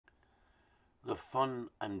the fun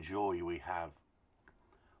and joy we have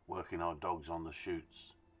working our dogs on the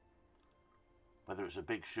shoots, whether it's a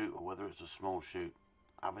big shoot or whether it's a small shoot,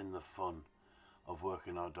 having the fun of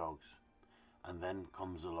working our dogs. And then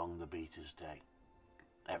comes along the beaters day.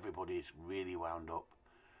 Everybody's really wound up,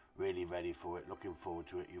 really ready for it, looking forward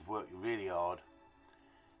to it. You've worked really hard,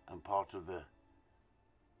 and part of the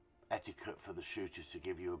etiquette for the shoot is to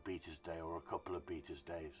give you a beaters day or a couple of beaters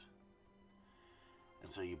days.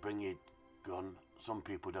 And so you bring your gun. Some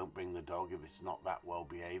people don't bring the dog if it's not that well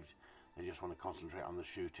behaved. They just want to concentrate on the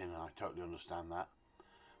shooting, and I totally understand that.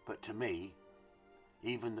 But to me,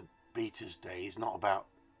 even the beaters day is not about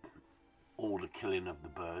all the killing of the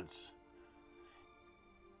birds.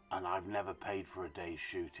 And I've never paid for a day's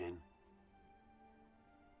shooting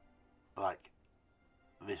like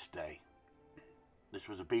this day. This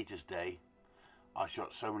was a beaters day. I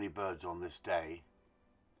shot so many birds on this day.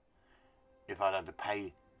 If I'd had to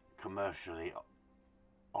pay commercially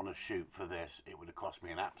on a shoot for this, it would have cost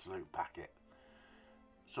me an absolute packet.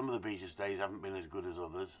 Some of the beaters days haven't been as good as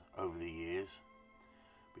others over the years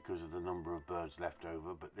because of the number of birds left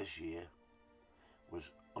over, but this year was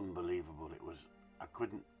unbelievable.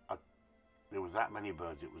 There was that many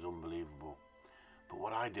birds, it was unbelievable. But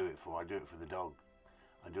what I do it for the dog.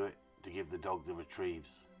 I do it to give the dog the retrieves.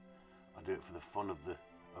 I do it for the fun of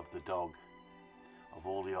the dog, of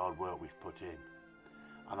all the hard work we've put in.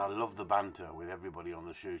 And I love the banter with everybody on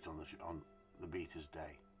the shoot on the beaters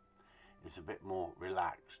day. It's a bit more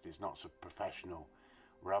relaxed. It's not so professional.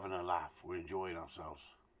 We're having a laugh. We're enjoying ourselves.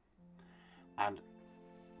 And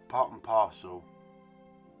part and parcel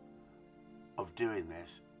of doing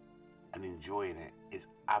this and enjoying it is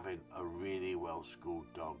having a really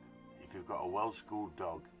well-schooled dog. If you've got a well-schooled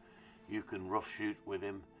dog, you can rough shoot with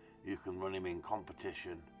him, you can run him in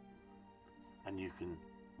competition, and you can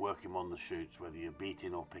work him on the shoots, whether you're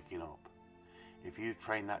beating or picking up. If you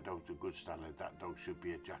train that dog to good standard, that dog should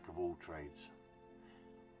be a jack of all trades.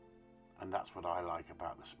 And that's what I like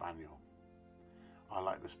about the Spaniel. I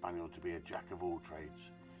like the Spaniel to be a jack of all trades,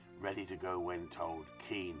 ready to go when told,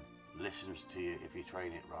 keen, listens to you if you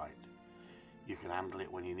train it right. You can handle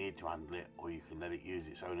it when you need to handle it, or you can let it use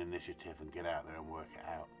its own initiative and get out there and work it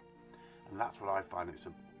out. And that's what I find.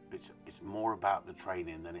 It's more about the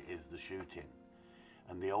training than it is the shooting.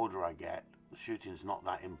 And the older I get, the shooting's not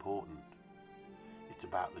that important. It's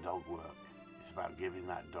about the dog work. It's about giving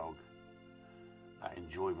that dog that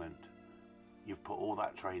enjoyment. You've put all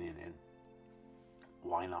that training in.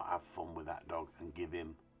 Why not have fun with that dog and give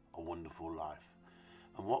him a wonderful life?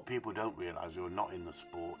 And what people don't realise who are not in the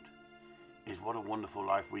sport is what a wonderful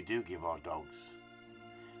life we do give our dogs.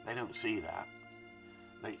 They don't see that.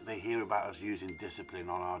 They hear about us using discipline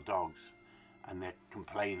on our dogs and they're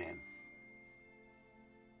complaining.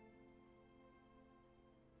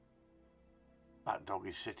 That dog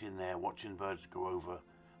is sitting there watching birds go over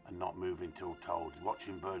and not moving till told,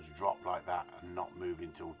 watching birds drop like that and not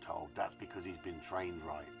moving till told. That's because he's been trained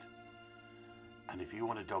right. And if you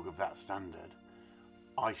want a dog of that standard,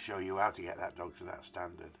 I show you how to get that dog to that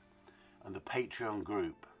standard. And the Patreon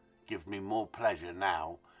group gives me more pleasure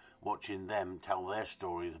now watching them tell their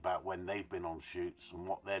stories about when they've been on shoots and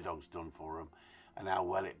what their dog's done for them and how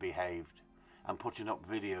well it behaved, and putting up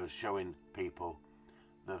videos showing people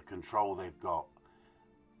the control they've got.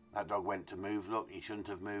 That dog went to move. Look, he shouldn't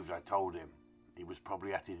have moved. I told him. He was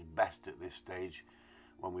probably at his best at this stage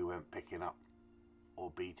when we weren't picking up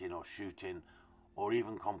or beating or shooting or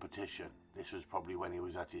even competition. This was probably when he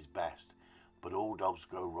was at his best. But all dogs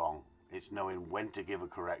go wrong. It's knowing when to give a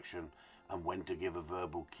correction and when to give a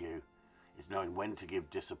verbal cue. It's knowing when to give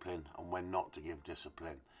discipline and when not to give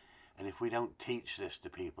discipline. And if we don't teach this to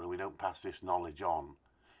people and we don't pass this knowledge on,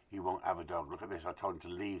 you won't have a dog. Look at this. I told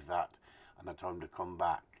him to leave that and I told him to come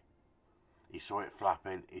back. He saw it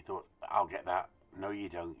flapping. He thought, I'll get that. No, you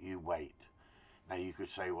don't. You wait. Now you could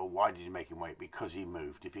say, well, why did you make him wait? Because he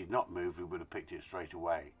moved. If he'd not moved, we would have picked it straight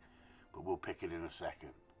away. But we'll pick it in a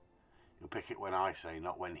second. He'll pick it when I say,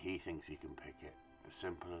 not when he thinks he can pick it. As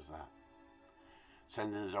simple as that.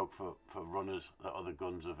 Sending the dog for runners that are the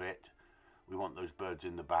guns of it. We want those birds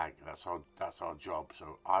in the bag. That's our job.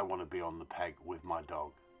 So I want to be on the peg with my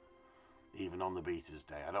dog, even on the beaters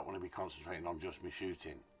day. I don't want to be concentrating on just me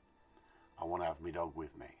shooting. I want to have my dog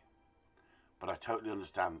with me. But I totally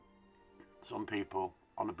understand some people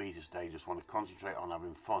on a beaters day just want to concentrate on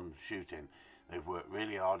having fun shooting. They've worked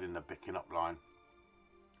really hard in the picking up line,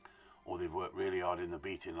 or they've worked really hard in the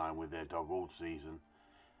beating line with their dog all season.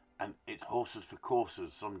 And it's horses for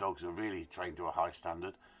courses. Some dogs are really trained to a high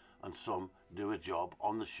standard, and some do a job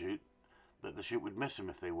on the shoot that the shoot would miss them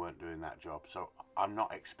if they weren't doing that job. So I'm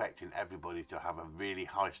not expecting everybody to have a really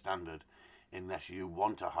high standard unless you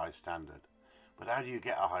want a high standard. But how do you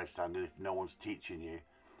get a high standard if no one's teaching you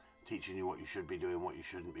what you should be doing, what you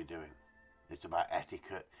shouldn't be doing? It's about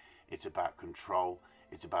etiquette, it's about control,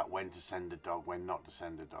 it's about when to send a dog, when not to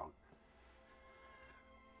send a dog.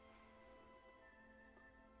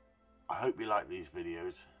 I hope you like these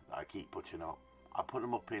videos that I keep putting up. I put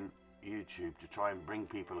them up in YouTube to try and bring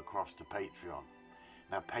people across to Patreon.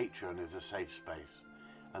 Now Patreon is a safe space,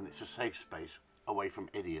 and it's a safe space away from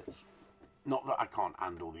idiots. Not that I can't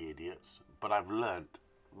handle the idiots, but I've learnt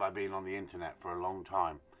by being on the internet for a long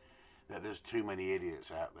time that there's too many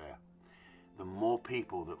idiots out there. The more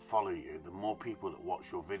people that follow you, the more people that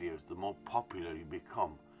watch your videos, the more popular you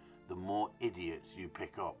become, the more idiots you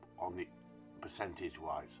pick up on the percentage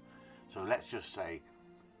wise. So let's just say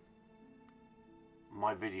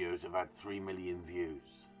my videos have had 3 million views.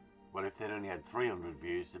 Well, if they'd only had 300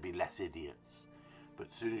 views, there'd be less idiots. But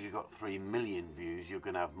as soon as you've got 3 million views, you're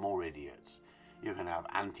going to have more idiots. You're going to have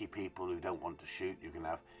anti-people who don't want to shoot. You're going to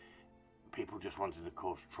have people just wanting to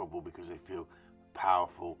cause trouble because they feel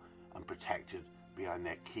powerful and protected behind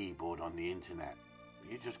their keyboard on the internet.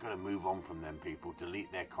 You just got to move on from them people,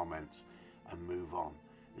 delete their comments and move on.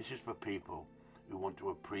 This is for people who want to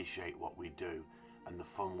appreciate what we do and the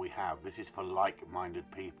fun we have. This is for like-minded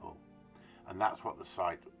people. And that's what the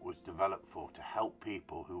site was developed for, to help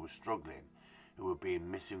people who were struggling, who were being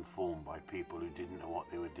misinformed by people who didn't know what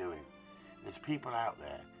they were doing. There's people out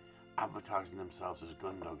there advertising themselves as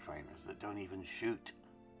Gundog trainers that don't even shoot.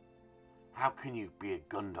 How can you be a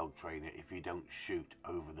Gundog trainer if you don't shoot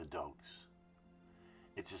over the dogs?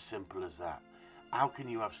 It's as simple as that. How can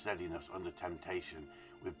you have steadiness under temptation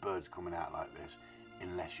with birds coming out like this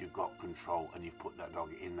unless you've got control and you've put that dog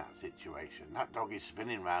in that situation? That dog is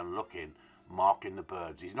spinning around looking, marking the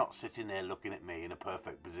birds. He's not sitting there looking at me in a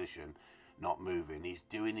perfect position, not moving. He's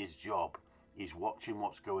doing his job. He's watching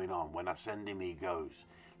what's going on. When I send him, he goes.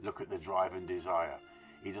 Look at the drive and desire.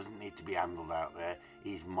 He doesn't need to be handled out there.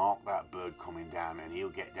 He's marked that bird coming down, and he'll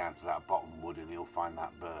get down to that bottom wood and he'll find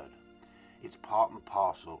that bird. It's part and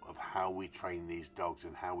parcel of how we train these dogs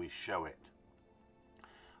and how we show it.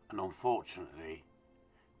 And unfortunately,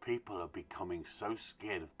 people are becoming so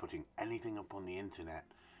scared of putting anything up on the internet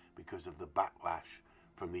because of the backlash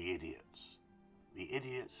from the idiots. The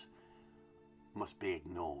idiots must be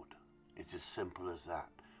ignored. It's as simple as that.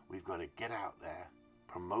 We've got to get out there,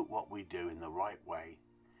 promote what we do in the right way,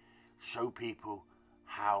 show people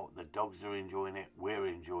how the dogs are enjoying it, we're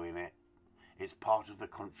enjoying it. It's part of the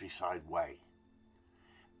countryside way.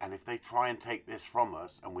 And if they try and take this from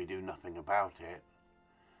us and we do nothing about it,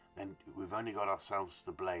 then we've only got ourselves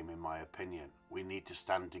to blame, in my opinion. We need to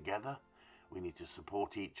stand together, we need to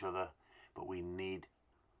support each other, but we need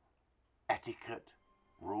etiquette,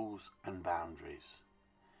 rules and boundaries.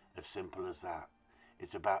 As simple as that.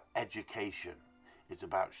 It's about education. It's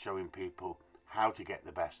about showing people how to get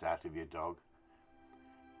the best out of your dog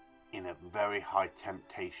in a very high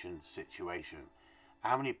temptation situation.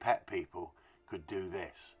 How many pet people could do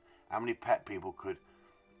this? How many pet people could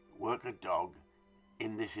work a dog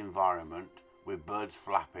in this environment with birds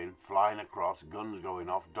flapping, flying across, guns going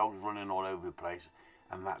off, dogs running all over the place,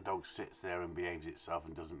 and that dog sits there and behaves itself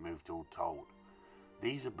and doesn't move till told?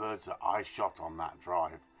 These are birds that I shot on that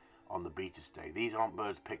drive on the beta day. These aren't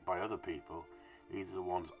birds picked by other people. These are the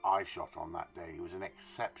ones I shot on that day. It was an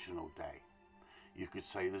exceptional day. You could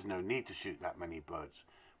say there's no need to shoot that many birds,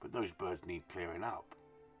 but those birds need clearing up.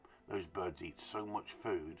 Those birds eat so much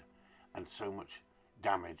food and so much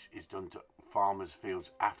damage is done to farmers'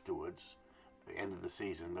 fields afterwards. At the end of the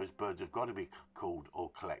season, those birds have got to be called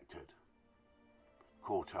or collected,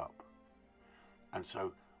 caught up. And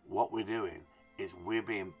so what we're doing is we're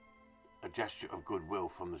being a gesture of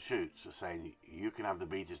goodwill from the shoots, of saying you can have the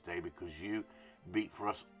beaters day because you beat for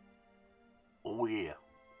us all year,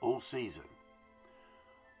 all season,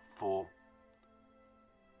 for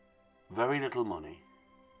very little money,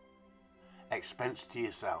 expense to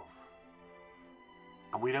yourself.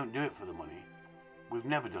 And we don't do it for the money. We've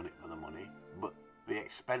never done it for the money, but the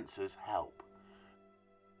expenses help.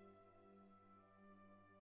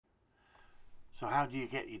 So how do you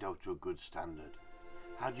get your dog to a good standard?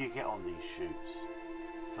 How do you get on these shoots?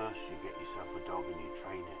 First, you get yourself a dog and you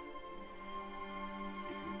train it.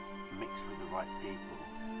 If you mix with the right people,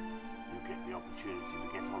 you get the opportunity to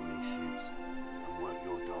get on these shoots and work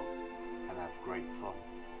your dog and have great fun.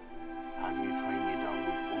 How do you train your dog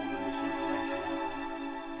with all the misinformation out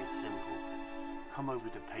there? It's simple. Come over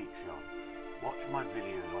to Patreon. Watch my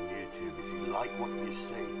videos on YouTube. If you like what you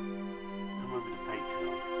see, come over to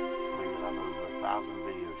Patreon, where you'll have over 1,000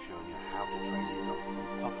 videos showing you how to train your dog from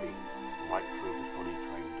puppy right through to fully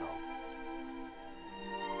trained dog.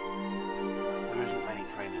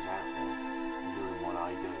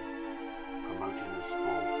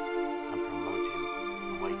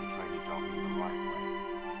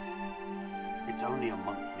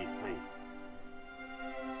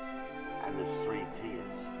 there's 3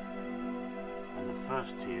 tiers. And the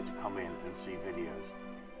first tier to come in and see videos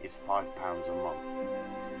is £5 a month.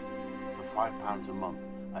 For £5 a month,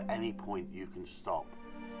 at any point you can stop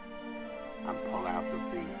and pull out of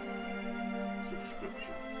the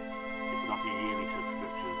subscription. It's not a yearly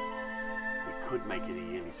subscription. We could make it a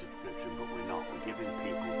yearly subscription, but we're not. We're giving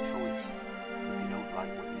people choice. If you don't like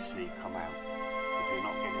what you see, come out. If you're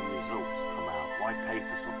not getting results, come out. Why pay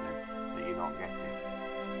for something that you're not getting?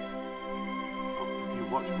 But if you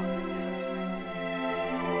watch my videos,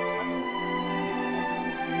 people obsess it.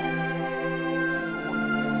 People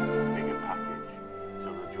want a bigger package, so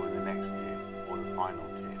they'll join the next tier or the final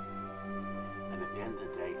tier. And at the end of the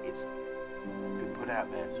day, it's been put out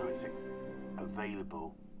there so it's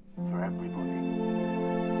available for everybody,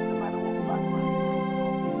 no matter what background you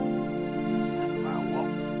come from. It doesn't matter what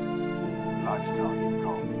lifestyle you've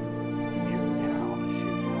got.